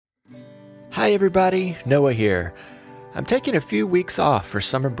Hi everybody, Noah here. I'm taking a few weeks off for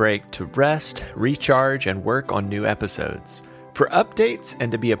summer break to rest, recharge, and work on new episodes. For updates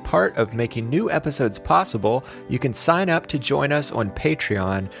and to be a part of making new episodes possible, you can sign up to join us on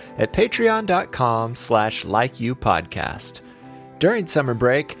Patreon at patreon.com/likeyoupodcast. During summer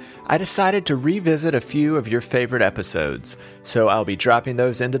break, I decided to revisit a few of your favorite episodes, so I'll be dropping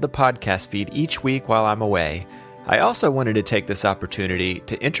those into the podcast feed each week while I'm away. I also wanted to take this opportunity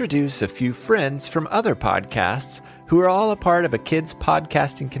to introduce a few friends from other podcasts who are all a part of a kids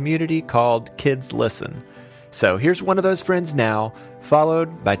podcasting community called Kids Listen. So here's one of those friends now,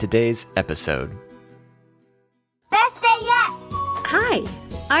 followed by today's episode. Best Day Yet! Hi,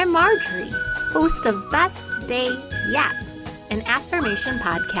 I'm Marjorie, host of Best Day Yet, an affirmation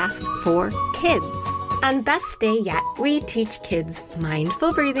podcast for kids. On Best Day Yet, we teach kids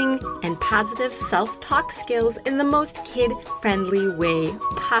mindful breathing and positive self-talk skills in the most kid-friendly way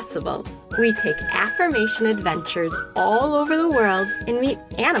possible. We take affirmation adventures all over the world and meet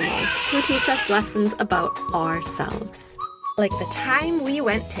animals who teach us lessons about ourselves. Like the time we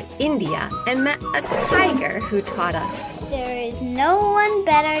went to India and met a tiger who taught us, There is no one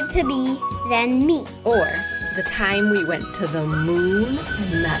better to be than me. or the time we went to the moon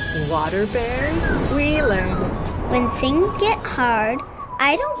and met water bears, we learned. When things get hard,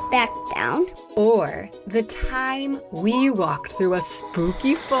 I don't back down. Or the time we walked through a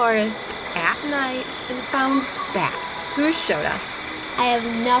spooky forest at night and found bats who showed us. I have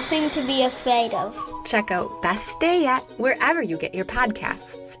nothing to be afraid of. Check out Best Day Yet wherever you get your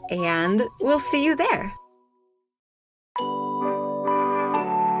podcasts, and we'll see you there.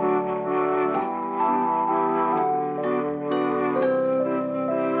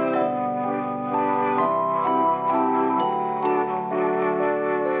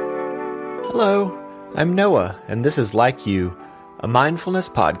 Hello, I'm Noah, and this is Like You, a mindfulness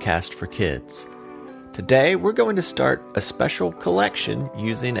podcast for kids. Today, we're going to start a special collection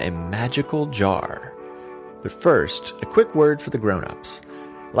using a magical jar. But first, a quick word for the grown-ups.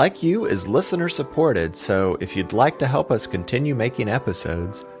 Like You is listener-supported, so if you'd like to help us continue making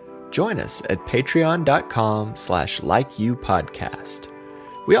episodes, join us at patreon.com/likeyoupodcast.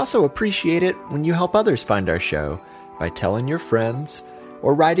 We also appreciate it when you help others find our show by telling your friends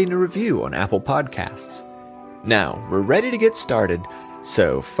or writing a review on Apple Podcasts. Now, we're ready to get started,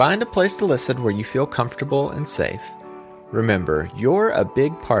 so find a place to listen where you feel comfortable and safe. Remember, you're a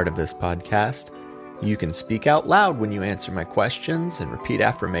big part of this podcast. You can speak out loud when you answer my questions and repeat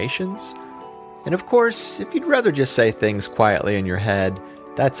affirmations. And of course, if you'd rather just say things quietly in your head,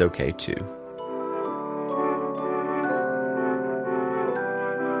 that's okay too.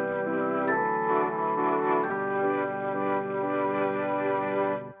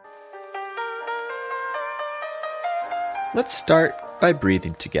 Let's start by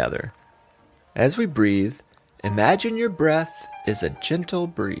breathing together. As we breathe, imagine your breath is a gentle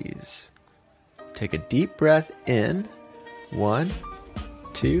breeze. Take a deep breath in, 1,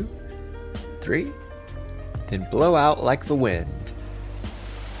 2, 3, then blow out like the wind.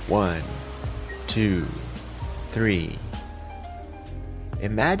 1, 2, 3.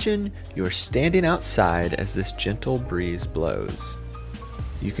 Imagine you're standing outside as this gentle breeze blows.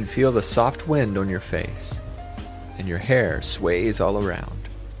 You can feel the soft wind on your face, and your hair sways all around.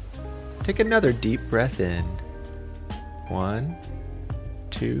 Take another deep breath in. 1,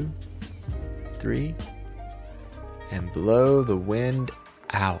 2, 3, and blow the wind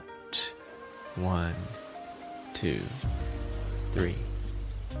out. 1, 2, 3.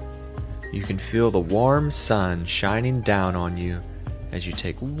 You can feel the warm sun shining down on you as you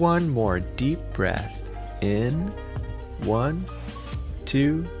take one more deep breath in. 1,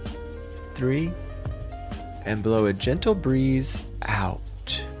 2, 3, and blow a gentle breeze out.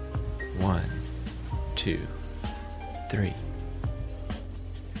 1, 2, 3.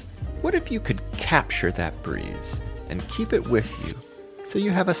 What if you could capture that breeze and keep it with you so you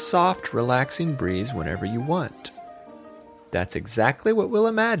have a soft, relaxing breeze whenever you want? That's exactly what we'll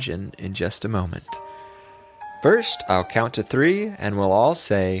imagine in just a moment. First, I'll count to 3 and we'll all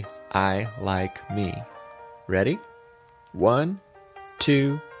say, I like me. Ready? 1,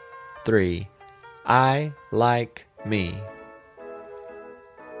 2, 3. I like me.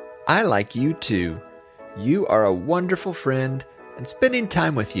 I like you too. You are a wonderful friend, and spending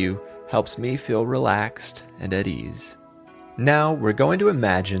time with you helps me feel relaxed and at ease. Now we're going to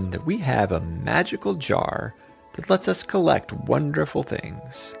imagine that we have a magical jar that lets us collect wonderful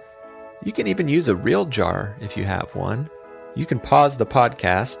things. You can even use a real jar if you have one. You can pause the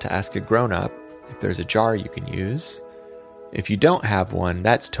podcast to ask a grown-up if there's a jar you can use. If you don't have one,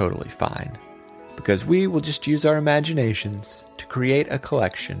 that's totally fine. because we will just use our imaginations to create a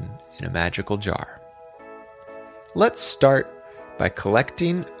collection in a magical jar. Let's start by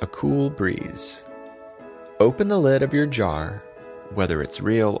collecting a cool breeze. Open the lid of your jar, whether it's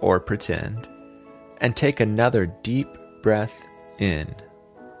real or pretend, and take another deep breath in.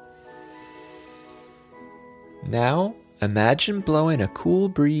 Now, imagine blowing a cool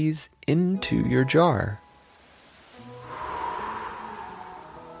breeze into your jar.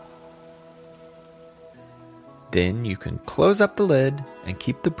 Then you can close up the lid and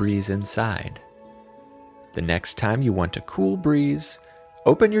keep the breeze inside. The next time you want a cool breeze,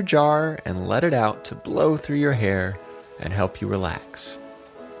 open your jar and let it out to blow through your hair and help you relax.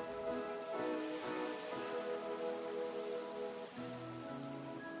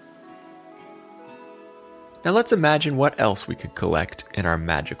 Now let's imagine what else we could collect in our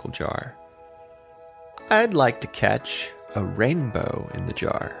magical jar. I'd like to catch a rainbow in the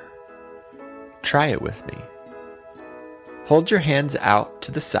jar. Try it with me. Hold your hands out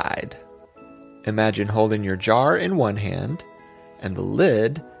to the side. Imagine holding your jar in one hand and the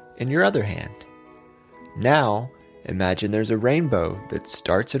lid in your other hand. Now, imagine there's a rainbow that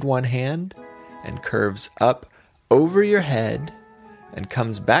starts in one hand and curves up over your head and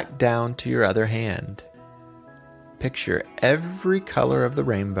comes back down to your other hand. Picture every color of the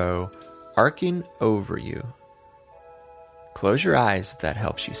rainbow arcing over you. Close your eyes if that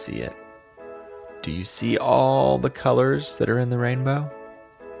helps you see it. Do you see all the colors that are in the rainbow?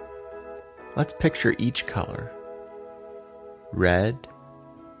 Let's picture each color. Red,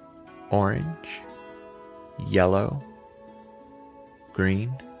 orange, yellow,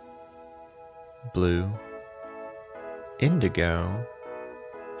 green, blue, indigo,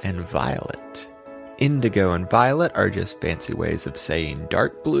 and violet. Indigo and violet are just fancy ways of saying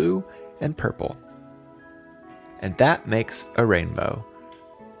dark blue and purple. And that makes a rainbow.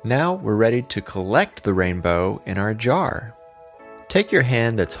 Now we're ready to collect the rainbow in our jar. Take your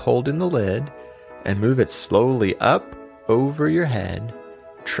hand that's holding the lid and move it slowly up over your head,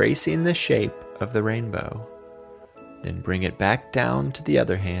 tracing the shape of the rainbow. Then bring it back down to the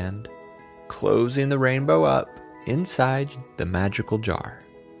other hand, closing the rainbow up inside the magical jar.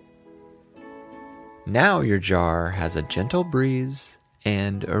 Now your jar has a gentle breeze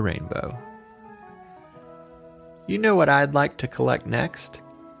and a rainbow. You know what I'd like to collect next?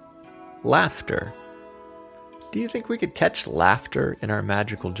 Laughter. Do you think we could catch laughter in our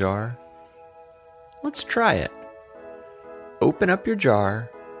magical jar? Let's try it. Open up your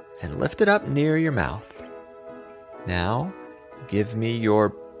jar and lift it up near your mouth. Now, give me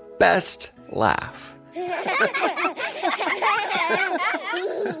your best laugh.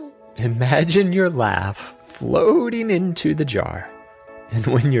 Imagine your laugh floating into the jar. And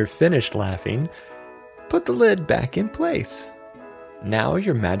when you're finished laughing, put the lid back in place. Now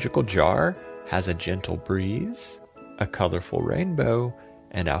your magical jar has a gentle breeze, a colorful rainbow,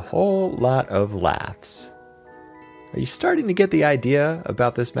 and a whole lot of laughs. Are you starting to get the idea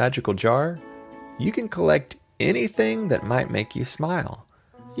about this magical jar? You can collect anything that might make you smile.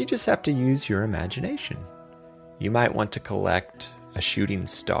 You just have to use your imagination. You might want to collect a shooting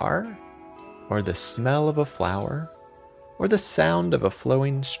star, or the smell of a flower, or the sound of a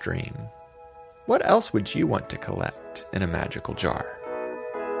flowing stream. What else would you want to collect in a magical jar?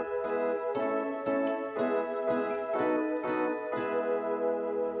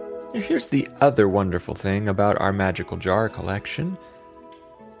 Here's the other wonderful thing about our magical jar collection.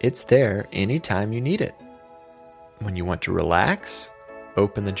 It's there anytime you need it. When you want to relax,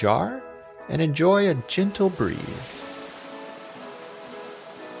 open the jar and enjoy a gentle breeze.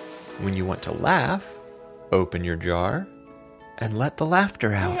 When you want to laugh, open your jar and let the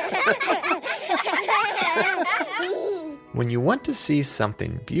laughter out. When you want to see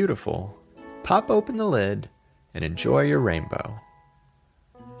something beautiful, pop open the lid and enjoy your rainbow.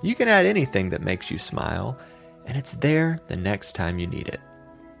 You can add anything that makes you smile, and it's there the next time you need it.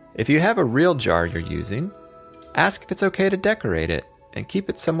 If you have a real jar you're using, ask if it's okay to decorate it and keep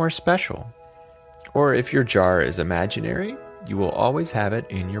it somewhere special. Or if your jar is imaginary, you will always have it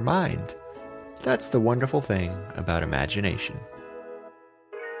in your mind. That's the wonderful thing about imagination.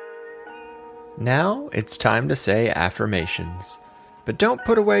 Now it's time to say affirmations, but don't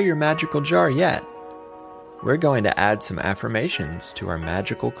put away your magical jar yet. We're going to add some affirmations to our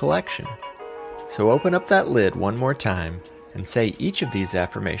magical collection. So open up that lid one more time and say each of these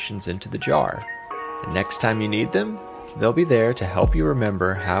affirmations into the jar. And next time you need them, they'll be there to help you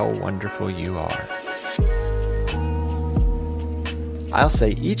remember how wonderful you are. I'll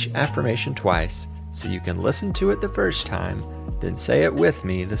say each affirmation twice so you can listen to it the first time, then say it with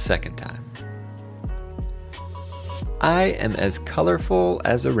me the second time. I am as colorful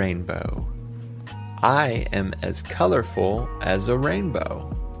as a rainbow. I am as colorful as a rainbow.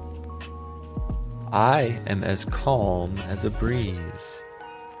 I am as calm as a breeze.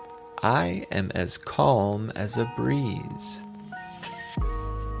 I am as calm as a breeze.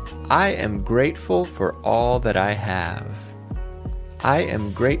 I am grateful for all that I have. I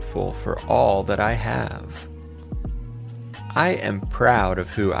am grateful for all that I have. I am proud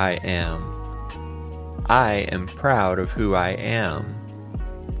of who I am. I am proud of who I am.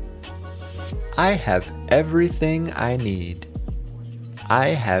 I have everything I need. I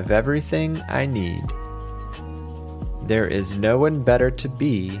have everything I need. There is no one better to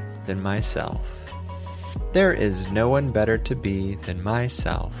be than myself. There is no one better to be than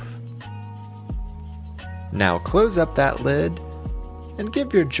myself. Now close up that lid and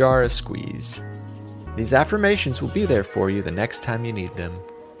give your jar a squeeze. These affirmations will be there for you the next time you need them.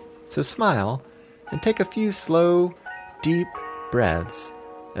 So smile and take a few slow, deep breaths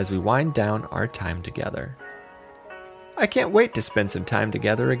as we wind down our time together. I can't wait to spend some time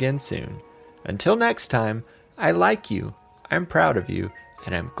together again soon. Until next time, I like you, I'm proud of you,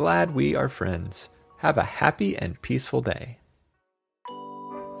 and I'm glad we are friends. Have a happy and peaceful day.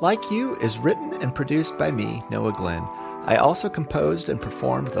 Like You is written and produced by me, Noah Glenn. I also composed and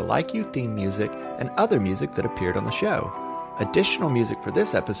performed the Like You theme music and other music that appeared on the show. Additional music for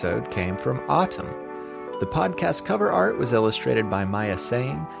this episode came from Autumn. The podcast cover art was illustrated by Maya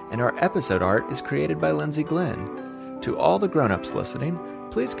Sane, and our episode art is created by Lindsay Glenn. To all the grown-ups listening,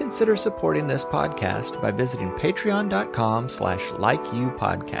 please consider supporting this podcast by visiting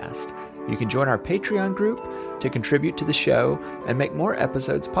patreon.com/likeyoupodcast. You can join our Patreon group to contribute to the show and make more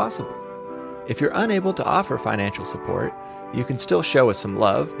episodes possible. If you're unable to offer financial support, you can still show us some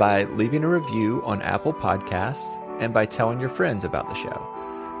love by leaving a review on Apple Podcasts and by telling your friends about the show.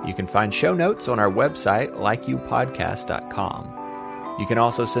 You can find show notes on our website, likeyoupodcast.com. You can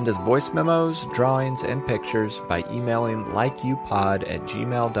also send us voice memos, drawings, and pictures by emailing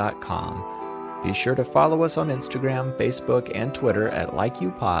likeyoupod@gmail.com. Be sure to follow us on Instagram, Facebook, and Twitter at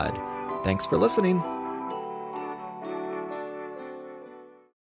likeyoupod. Thanks for listening.